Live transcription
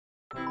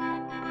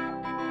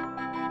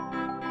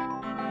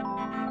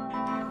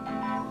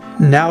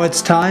Now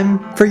it's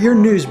time for your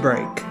news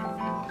break.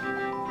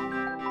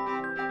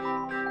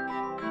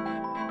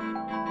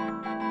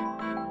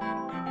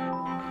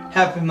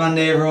 Happy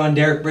Monday, everyone.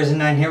 Derek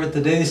Brisbane here with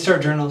the Daily Star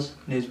Journal's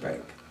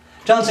Newsbreak.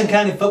 Johnson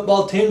County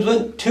football teams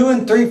went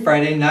 2-3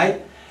 Friday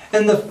night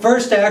in the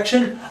first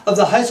action of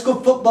the high school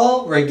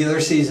football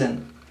regular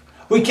season.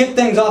 We kicked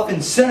things off in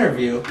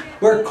Centerview,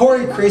 where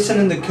Corey Creason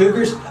and the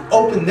Cougars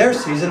opened their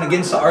season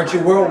against the Archie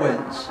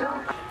Whirlwinds.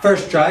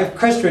 First drive,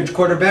 Crest Ridge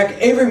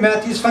quarterback Avery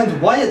Matthews finds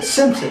Wyatt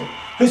Simpson,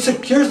 who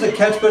secures the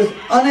catch but is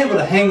unable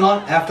to hang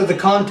on after the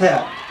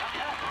contact.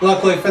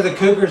 Luckily for the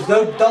Cougars,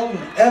 though, Dalton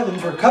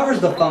Evans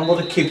recovers the fumble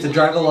to keep the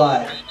drive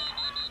alive.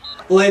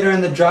 Later in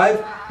the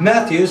drive,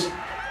 Matthews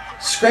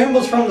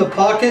scrambles from the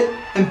pocket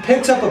and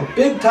picks up a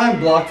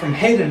big-time block from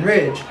Hayden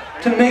Ridge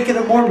to make it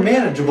a more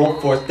manageable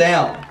fourth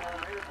down.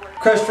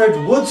 Crest Ridge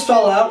would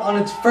stall out on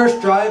its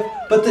first drive,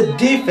 but the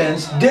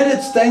defense did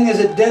its thing as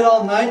it did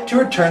all night to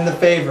return the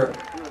favor.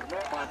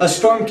 A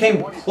storm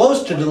came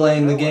close to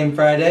delaying the game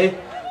Friday,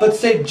 but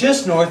stayed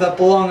just north up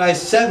along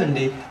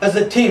I-70 as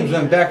the teams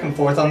went back and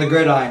forth on the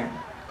gridiron.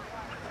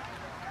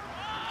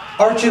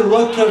 Archie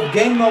looked to have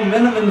gained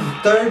momentum in the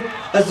third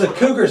as the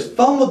Cougars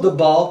fumbled the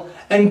ball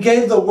and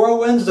gave the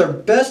Whirlwinds their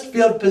best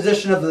field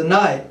position of the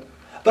night,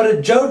 but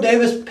a Joe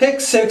Davis pick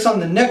six on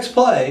the next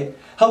play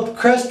helped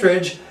Crest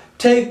Ridge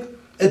take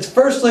its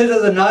first lead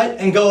of the night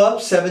and go up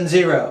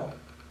 7-0.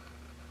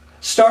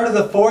 Start of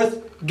the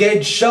fourth,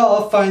 Gage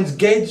Shaw finds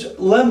Gage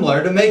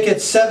Limler to make it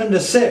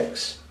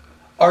 7-6.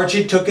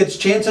 Archie took its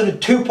chance at a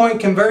two-point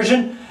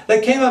conversion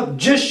that came up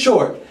just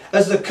short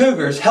as the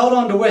Cougars held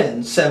on to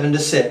win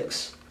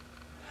 7-6.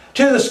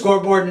 To the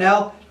scoreboard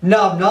now,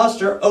 Knob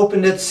Noster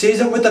opened its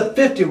season with a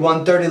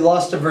 51-30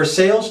 loss to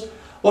Versailles,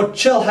 while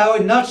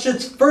Chilhowie notched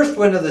its first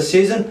win of the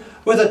season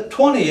with a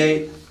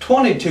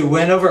 28-22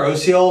 win over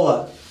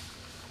Osceola.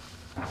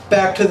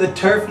 Back to the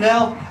turf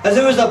now, as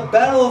it was a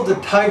battle of the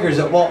Tigers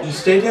at Walton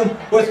Stadium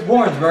with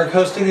Warrensburg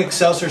hosting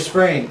Excelsior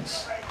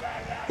Springs.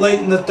 Late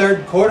in the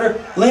third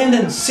quarter,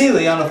 Landon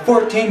Seeley on a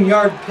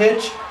 14-yard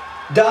pitch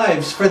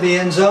dives for the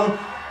end zone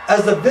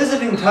as the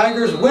visiting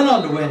Tigers went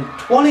on to win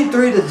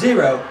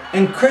 23-0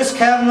 in Chris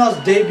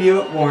Kavanaugh's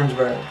debut at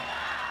Warrensburg.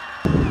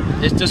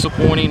 It's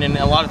disappointing, and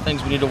a lot of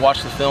things we need to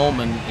watch the film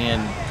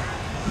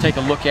and take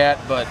a look at,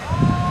 but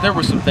there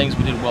were some things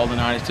we did well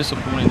tonight. It's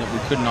disappointing that we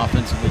couldn't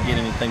offensively get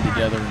anything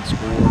together and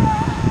score,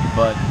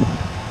 but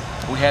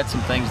we had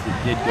some things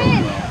that did go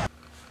well.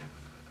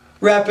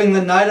 Wrapping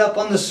the night up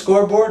on the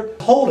scoreboard,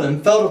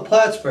 Holden fell to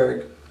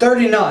Plattsburgh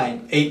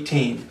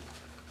 39-18.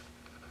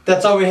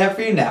 That's all we have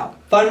for you now.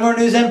 Find more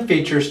news and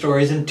feature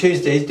stories in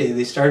Tuesday's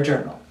Daily Star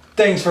Journal.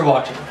 Thanks for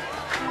watching.